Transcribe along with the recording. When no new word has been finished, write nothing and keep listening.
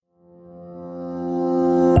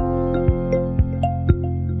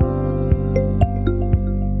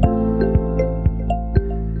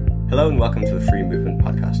welcome to the Free Movement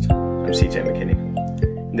podcast. I'm CJ McKinney.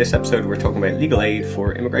 In this episode, we're talking about legal aid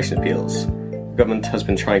for immigration appeals. The government has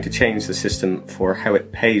been trying to change the system for how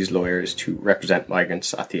it pays lawyers to represent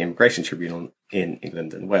migrants at the Immigration Tribunal in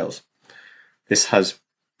England and Wales. This has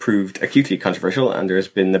proved acutely controversial, and there has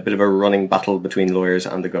been a bit of a running battle between lawyers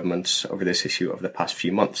and the government over this issue over the past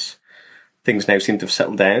few months. Things now seem to have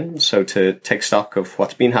settled down, so to take stock of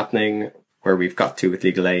what's been happening, where we've got to with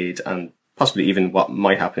legal aid, and possibly even what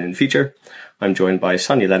might happen in the future, I'm joined by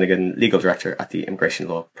Sonia Lenigan, Legal Director at the Immigration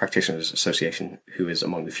Law Practitioners Association, who is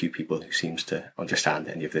among the few people who seems to understand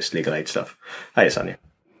any of this legal aid stuff. Hi, Sonia.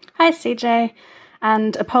 Hi, CJ.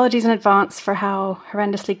 And apologies in advance for how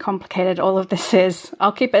horrendously complicated all of this is.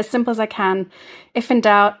 I'll keep it as simple as I can. If in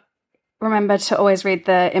doubt, remember to always read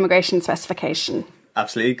the immigration specification.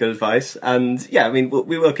 Absolutely, good advice. And yeah, I mean,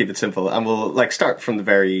 we will keep it simple, and we'll start from the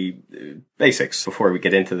very basics before we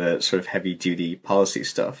get into the sort of heavy duty policy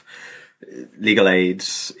stuff. Legal aid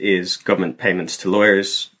is government payments to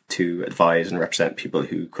lawyers to advise and represent people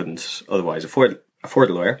who couldn't otherwise afford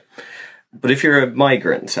a lawyer. But if you're a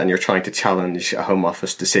migrant and you're trying to challenge a Home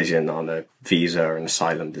Office decision on a visa or an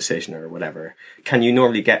asylum decision or whatever, can you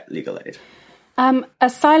normally get legal aid?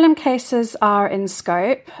 Asylum cases are in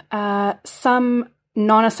scope. Some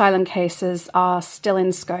non-asylum cases are still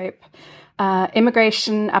in scope.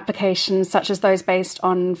 Immigration applications, such as those based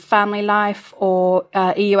on family life or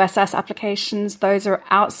EUSS applications, those are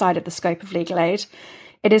outside of the scope of legal aid.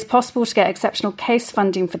 It is possible to get exceptional case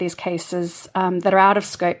funding for these cases that are out of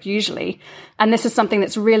scope usually. And this is something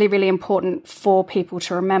that's really, really important for people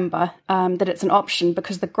to remember, that it's an option,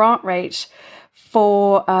 because the grant rate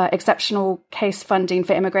for exceptional case funding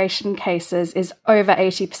for immigration cases is over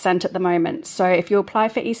 80% at the moment. So if you apply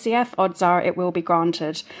for ECF, odds are it will be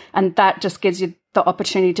granted. And that just gives you the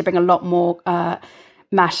opportunity to bring a lot more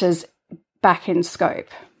matters back in scope.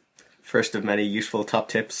 First of many useful top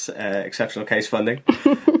tips, exceptional case funding.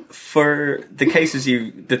 For the cases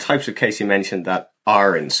the types of case you mentioned that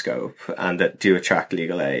are in scope and that do attract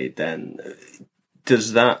legal aid, then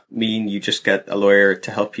does that mean you just get a lawyer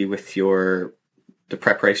to help you with the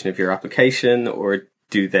preparation of your application, or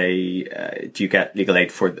do you get legal aid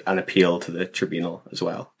for an appeal to the tribunal as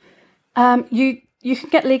well? You can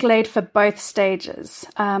get legal aid for both stages.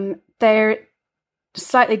 They're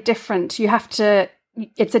slightly different.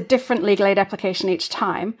 It's a different legal aid application each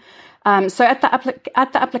time. So at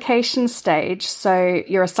the application stage, so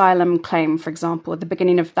your asylum claim, for example, at the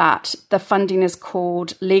beginning of that, the funding is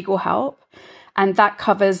called legal help, and that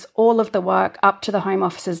covers all of the work up to the Home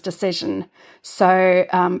Office's decision. So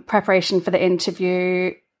preparation for the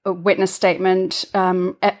interview, a witness statement,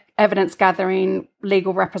 evidence gathering,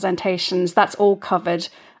 legal representations, that's all covered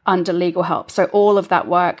under legal help. So all of that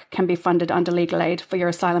work can be funded under legal aid for your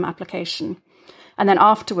asylum application. And then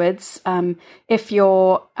afterwards, if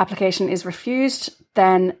your application is refused,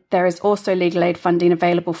 then there is also legal aid funding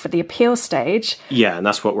available for the appeal stage. Yeah, and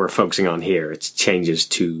that's what we're focusing on here. It's changes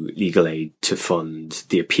to legal aid to fund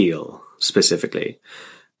the appeal specifically.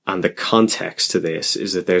 And the context to this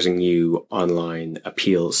is that there's a new online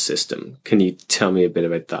appeals system. Can you tell me a bit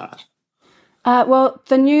about that? Well,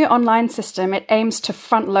 the new online system, it aims to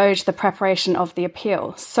front load the preparation of the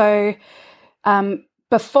appeal. So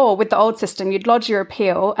before, with the old system, you'd lodge your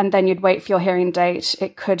appeal and then you'd wait for your hearing date.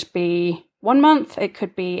 It could be 1 month, it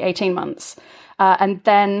could be 18 months. And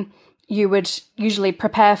then you would usually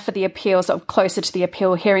prepare for the appeal sort of closer to the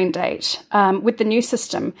appeal hearing date. With the new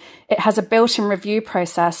system, it has a built-in review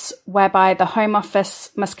process whereby the Home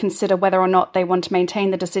Office must consider whether or not they want to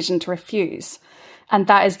maintain the decision to refuse. And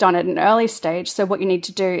that is done at an early stage. So what you need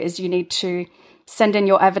to do is you need to send in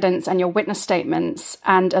your evidence and your witness statements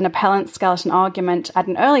and an appellant skeleton argument at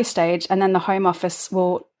an early stage, and then the Home Office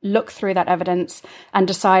will look through that evidence and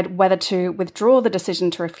decide whether to withdraw the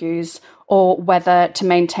decision to refuse or whether to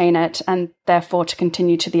maintain it and therefore to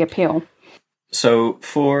continue to the appeal. So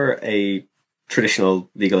for a traditional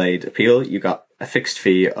legal aid appeal, you got a fixed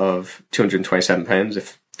fee of £227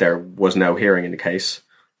 if there was no hearing in the case,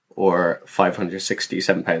 or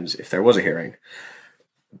 £567 if there was a hearing.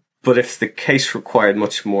 But if the case required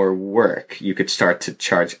much more work, you could start to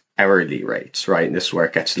charge hourly rates, right? And this is where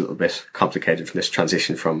it gets a little bit complicated from this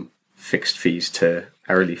transition from fixed fees to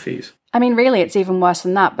hourly fees. I mean, really, it's even worse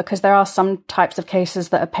than that, because there are some types of cases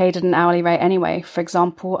that are paid at an hourly rate anyway. For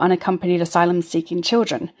example, unaccompanied asylum-seeking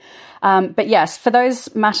children. But yes, for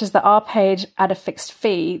those matters that are paid at a fixed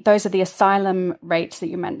fee, those are the asylum rates that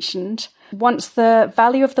you mentioned. Once the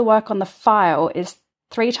value of the work on the file is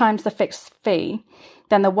 3 times the fixed fee,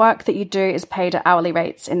 then the work that you do is paid at hourly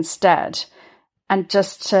rates instead. And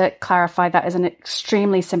just to clarify, that is an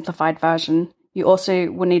extremely simplified version. You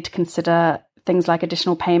also will need to consider things like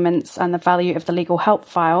additional payments and the value of the legal help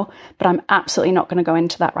file, but I'm absolutely not going to go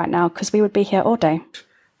into that right now because we would be here all day.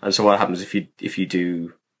 And so what happens if you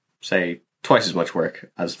do, say, twice as much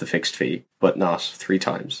work as the fixed fee, but not 3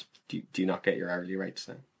 times? Do you not get your hourly rates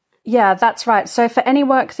then? Yeah, that's right. So for any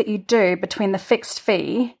work that you do between the fixed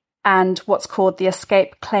fee and what's called the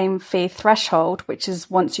escape claim fee threshold, which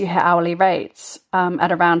is once you hit hourly rates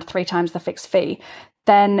at around 3 times the fixed fee,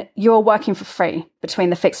 then you're working for free between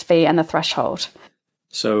the fixed fee and the threshold.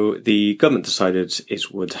 So the government decided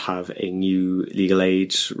it would have a new legal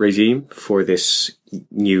aid regime for this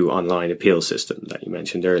new online appeal system that you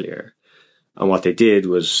mentioned earlier. And what they did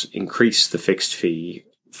was increase the fixed fee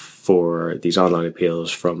for these online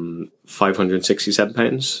appeals from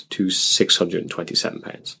 £567 to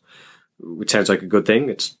 £627, which sounds like a good thing.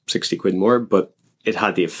 It's 60 quid more, but it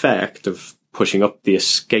had the effect of pushing up the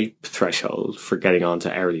escape threshold for getting onto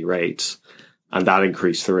hourly rates. And that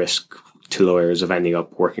increased the risk to lawyers of ending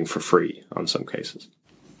up working for free on some cases.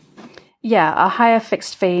 Yeah, a higher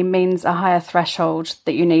fixed fee means a higher threshold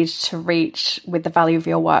that you need to reach with the value of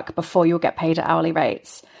your work before you'll get paid at hourly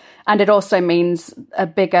rates. And it also means a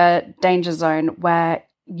bigger danger zone where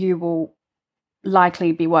you will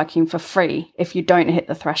likely be working for free if you don't hit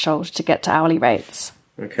the threshold to get to hourly rates.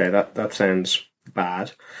 Okay, that sounds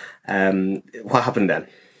bad. What happened then?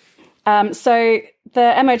 So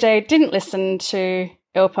the MOJ didn't listen to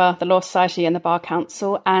ILPA, the Law Society and the Bar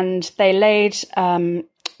Council, and they laid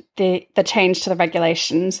the change to the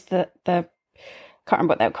regulations, the can't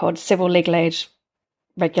remember what they were called, Civil Legal Aid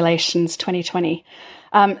Regulations 2020.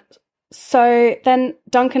 So then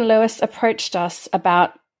Duncan Lewis approached us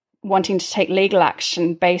about wanting to take legal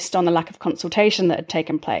action based on the lack of consultation that had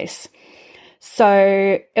taken place.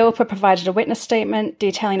 So ILPA provided a witness statement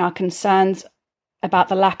detailing our concerns about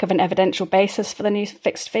the lack of an evidential basis for the new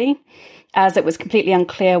fixed fee, as it was completely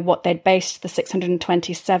unclear what they'd based the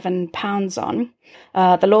 £627 on.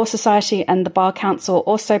 The Law Society and the Bar Council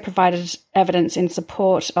also provided evidence in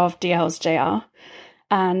support of DL's JR.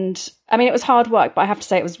 And I mean, it was hard work, but I have to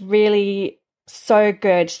say it was really so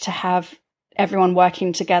good to have everyone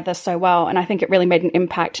working together so well. And I think it really made an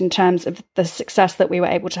impact in terms of the success that we were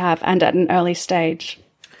able to have and at an early stage.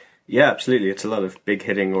 Yeah, absolutely. It's a lot of big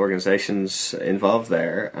hitting organisations involved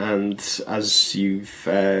there. And as you've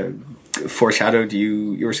foreshadowed,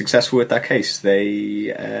 you were successul with that case.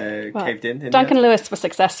 They caved in. Duncan Lewis was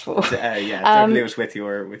successful. Duncan Lewis with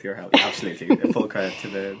your help. Yeah, absolutely. Full credit to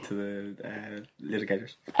the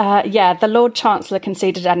litigators. The Lord Chancellor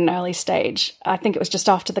conceded at an early stage. I think it was just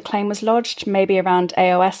after the claim was lodged, maybe around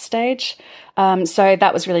AOS stage. So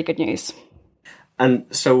that was really good news. And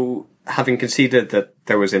so, having conceded that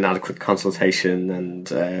there was inadequate consultation and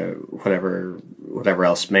whatever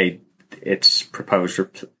else made its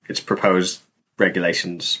proposed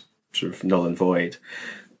regulations sort of null and void,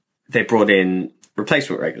 they brought in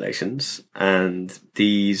replacement regulations, and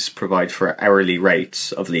these provide for hourly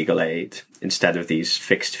rates of legal aid instead of these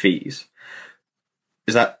fixed fees.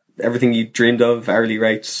 Is that everything you dreamed of? Hourly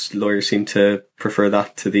rates? Lawyers seem to prefer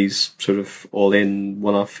that to these sort of all-in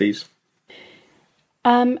one-off fees.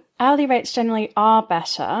 Hourly rates generally are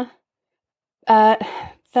better. The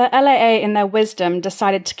LAA, in their wisdom,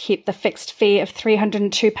 decided to keep the fixed fee of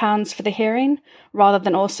 £302 for the hearing, rather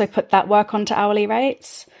than also put that work onto hourly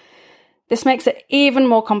rates. This makes it even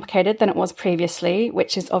more complicated than it was previously,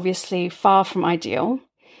 which is obviously far from ideal.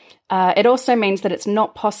 It also means that it's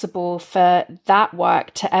not possible for that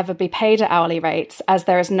work to ever be paid at hourly rates, as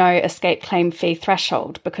there is no escape claim fee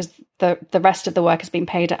threshold, because the rest of the work has been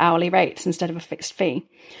paid at hourly rates instead of a fixed fee.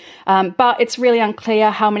 But it's really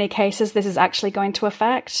unclear how many cases this is actually going to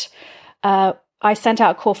affect. I sent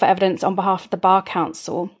out a call for evidence on behalf of the Bar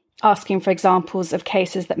Council, asking for examples of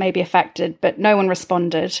cases that may be affected, but no one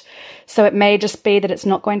responded. So it may just be that it's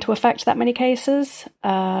not going to affect that many cases.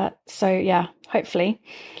 Hopefully.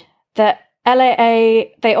 The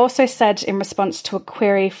LAA, they also said in response to a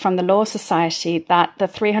query from the Law Society that the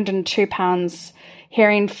 £302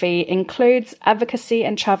 hearing fee includes advocacy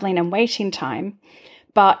and travelling and waiting time,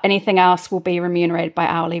 but anything else will be remunerated by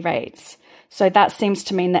hourly rates. So that seems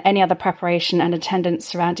to mean that any other preparation and attendance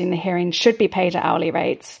surrounding the hearing should be paid at hourly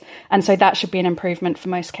rates. And so that should be an improvement for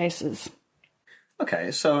most cases.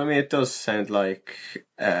 Okay, so I mean, it does sound like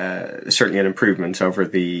certainly an improvement over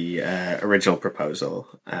the original proposal.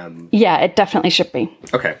 Yeah, it definitely should be.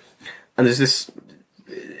 Okay, and is this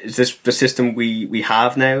the system we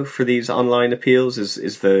have now for these online appeals?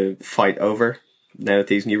 Is the fight over now that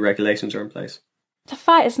these new regulations are in place? The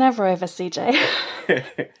fight is never over, CJ.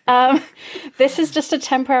 This is just a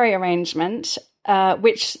temporary arrangement,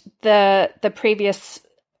 which the previous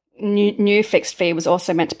new fixed fee was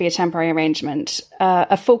also meant to be a temporary arrangement.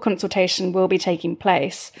 A full consultation will be taking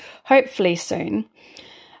place, hopefully soon.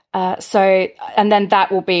 And then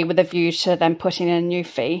that will be with a view to then putting in a new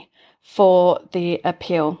fee for the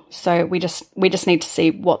appeal. So we just need to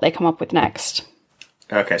see what they come up with next.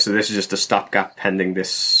 Okay, so this is just a stopgap pending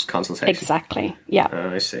this consultation. Exactly. Yeah.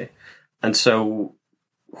 I see. And so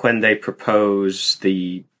when they propose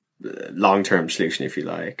the long-term solution, if you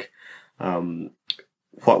like,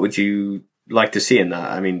 what would you like to see in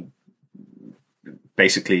that? I mean,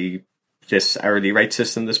 basically this hourly rate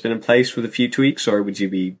system that's been in place with a few tweaks, or would you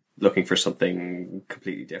be looking for something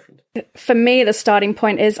completely different? For me, the starting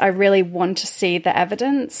point is I really want to see the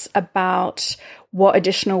evidence about what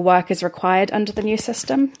additional work is required under the new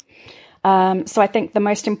system. So I think the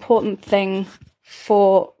most important thing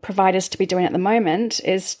for providers to be doing at the moment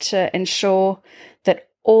is to ensure that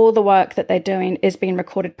all the work that they're doing is being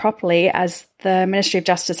recorded properly, as the Ministry of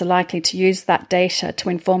Justice are likely to use that data to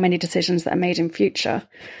inform any decisions that are made in future.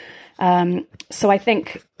 So I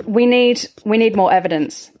think we need more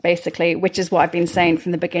evidence, basically, which is what I've been saying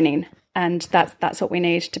from the beginning, and that's what we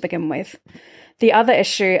need to begin with. The other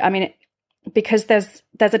issue, I mean, because there's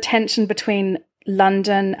a tension between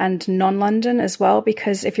London and non-London as well,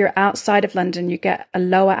 because if you're outside of London, you get a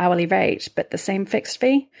lower hourly rate but the same fixed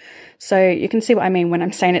fee. So you can see what I mean when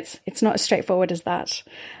I'm saying it's not as straightforward as that.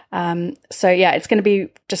 So yeah, it's going to be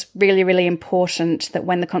just really, really important that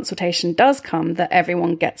when the consultation does come, that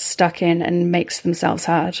everyone gets stuck in and makes themselves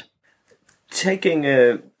heard. Taking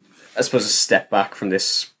I suppose, a step back from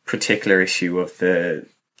this particular issue of the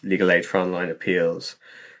legal aid for online appeals,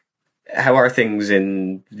 how are things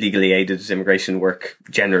in legally aided immigration work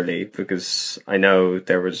generally? Because I know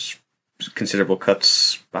there was considerable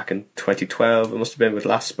cuts back in 2012, it must have been, with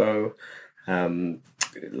LASPO. A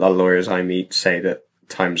lot of lawyers I meet say that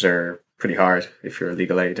times are pretty hard if you're a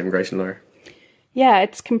legal aid immigration lawyer. Yeah,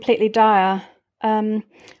 it's completely dire.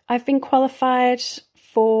 I've been qualified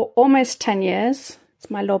for almost 10 years. It's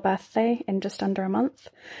my law birthday in just under a month.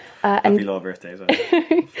 Happy law birthday as well.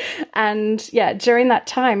 And yeah, during that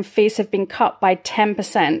time, fees have been cut by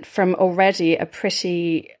 10% from already a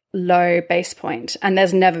pretty low base point, and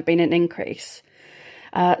there's never been an increase.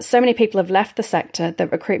 So many people have left the sector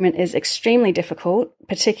that recruitment is extremely difficult,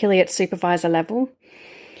 particularly at supervisor level.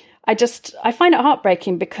 I find it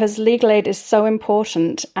heartbreaking because legal aid is so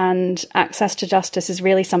important, and access to justice is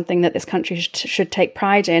really something that this country should take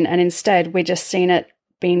pride in. And instead, we're just seeing it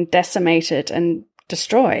being decimated and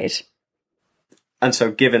destroyed. And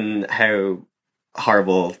so given how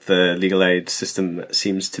horrible the legal aid system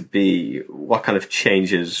seems to be, what kind of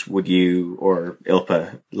changes would you or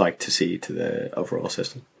ILPA like to see to the overall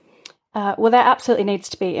system? Well, there absolutely needs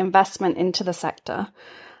to be investment into the sector.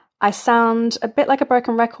 I sound a bit like a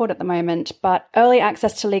broken record at the moment, but early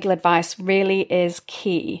access to legal advice really is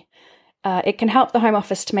key. It can help the Home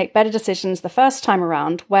Office to make better decisions the first time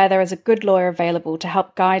around, where there is a good lawyer available to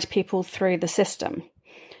help guide people through the system.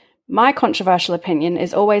 My controversial opinion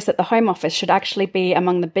is always that the Home Office should actually be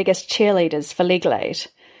among the biggest cheerleaders for legal aid.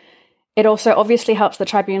 It also obviously helps the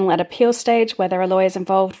tribunal at appeal stage, where there are lawyers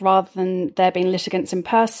involved rather than there being litigants in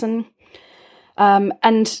person.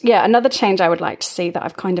 And yeah, another change I would like to see that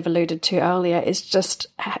I've kind of alluded to earlier is just,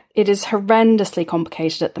 it is horrendously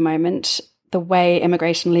complicated at the moment, the way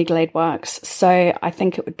immigration legal aid works. So I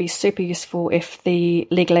think it would be super useful if the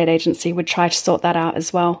legal aid agency would try to sort that out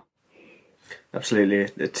as well. Absolutely.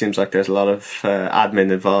 It seems like there's a lot of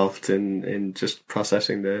admin involved in just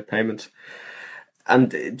processing the payments.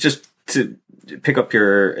 And just to pick up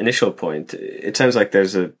your initial point, it sounds like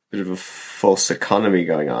there's a bit of a false economy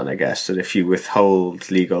going on, I guess, that if you withhold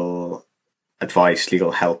legal advice,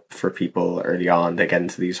 legal help for people early on, they get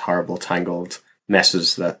into these horrible tangled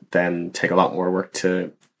messes that then take a lot more work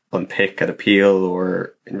to unpick at appeal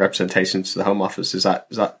or in representations to the Home Office. Is that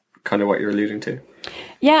kind of what you're alluding to?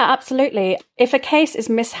 Yeah, absolutely. If a case is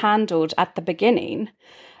mishandled at the beginning,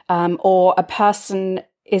 or a person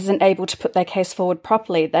isn't able to put their case forward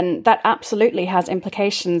properly, then that absolutely has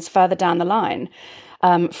implications further down the line.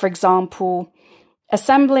 For example,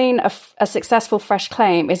 assembling a successful fresh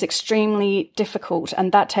claim is extremely difficult,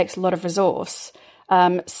 and that takes a lot of resource.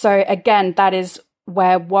 So again, that is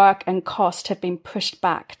where work and cost have been pushed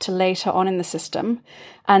back to later on in the system.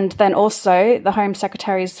 And then also the Home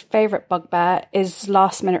Secretary's favourite bugbear is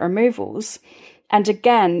last-minute removals. And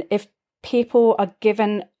again, if people are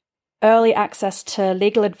given early access to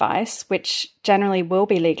legal advice, which generally will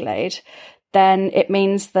be legal aid, then it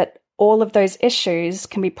means that all of those issues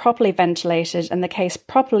can be properly ventilated and the case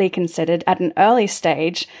properly considered at an early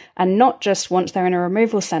stage, and not just once they're in a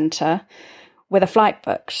removal centre with a flight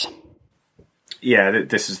booked. Yeah,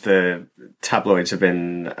 this is the tabloids have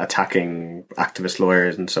been attacking activist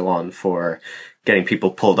lawyers and so on for getting people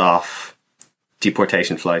pulled off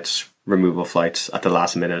deportation flights, removal flights at the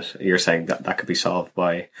last minute. You're saying that that could be solved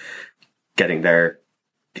by getting their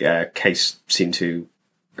case seen to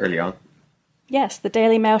early on. Yes, the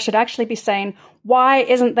Daily Mail should actually be saying, why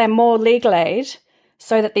isn't there more legal aid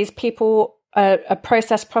so that these people are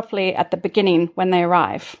processed properly at the beginning when they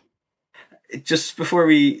arrive? Just before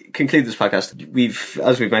we conclude this podcast,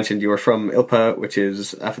 as we've mentioned, you are from ILPA, which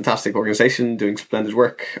is a fantastic organisation doing splendid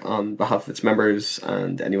work on behalf of its members,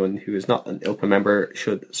 and anyone who is not an ILPA member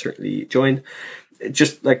should certainly join.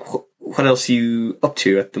 Just like, what else are you up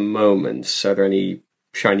to at the moment? Are there any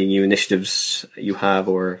shiny new initiatives you have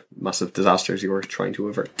or massive disasters you're trying to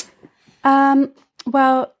avert?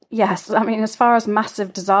 Well, yes. I mean, as far as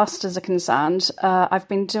massive disasters are concerned, I've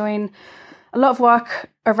been doing a lot of work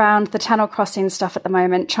around the Channel Crossing stuff at the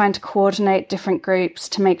moment, trying to coordinate different groups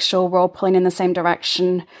to make sure we're all pulling in the same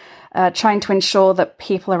direction, trying to ensure that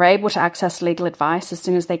people are able to access legal advice as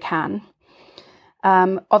soon as they can.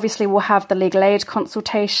 Obviously, we'll have the legal aid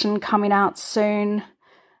consultation coming out soon.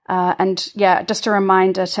 And yeah, just a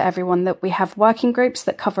reminder to everyone that we have working groups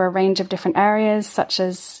that cover a range of different areas, such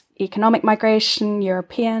as economic migration,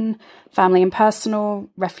 European, family and personal,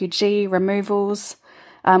 refugee, removals.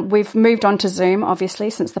 We've moved on to Zoom,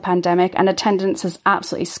 obviously, since the pandemic, and attendance has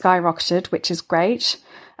absolutely skyrocketed, which is great.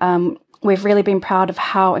 We've really been proud of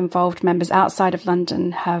how involved members outside of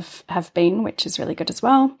London have been, which is really good as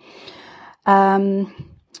well.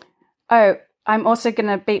 I'm also going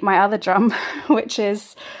to beat my other drum, which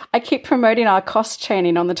is I keep promoting our cost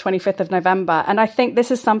training on the 25th of November. And I think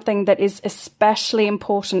this is something that is especially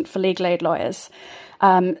important for legal aid lawyers.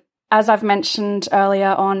 As I've mentioned earlier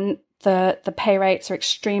on, the pay rates are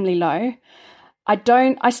extremely low.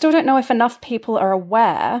 I still don't know if enough people are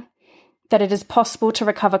aware that it is possible to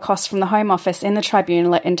recover costs from the Home Office in the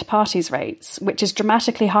tribunal at inter partes rates, which is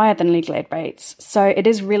dramatically higher than legal aid rates. So it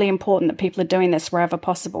is really important that people are doing this wherever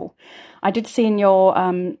possible. I did see in your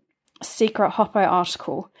secret Hoppo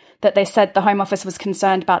article that they said the Home Office was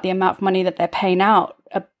concerned about the amount of money that they're paying out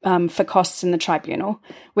for costs in the tribunal,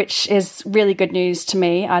 which is really good news to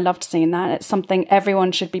me. I loved seeing that. It's something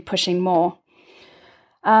everyone should be pushing more.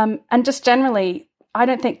 And just generally, I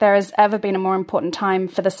don't think there has ever been a more important time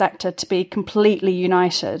for the sector to be completely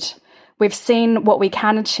united. We've seen what we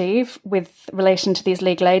can achieve with relation to these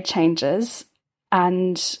legal aid changes.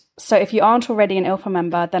 And so if you aren't already an ILPA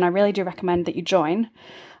member, then I really do recommend that you join.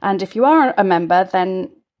 And if you are a member, then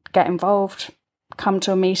get involved, come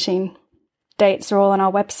to a meeting. Dates are all on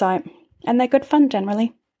our website, and they're good fun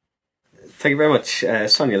generally. Thank you very much,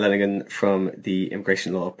 Sonia Lenigan from the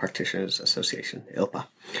Immigration Law Practitioners Association, ILPA.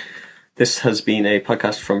 This has been a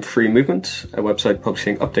podcast from Free Movement, a website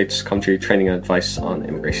publishing updates, commentary, training and advice on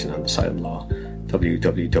immigration and asylum law.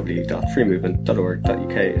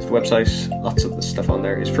 www.freemovement.org.uk is the website. Lots of the stuff on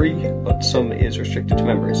there is free, but some is restricted to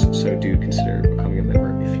members, so do consider becoming a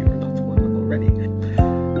member if you are not one already.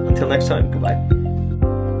 Until next time, goodbye.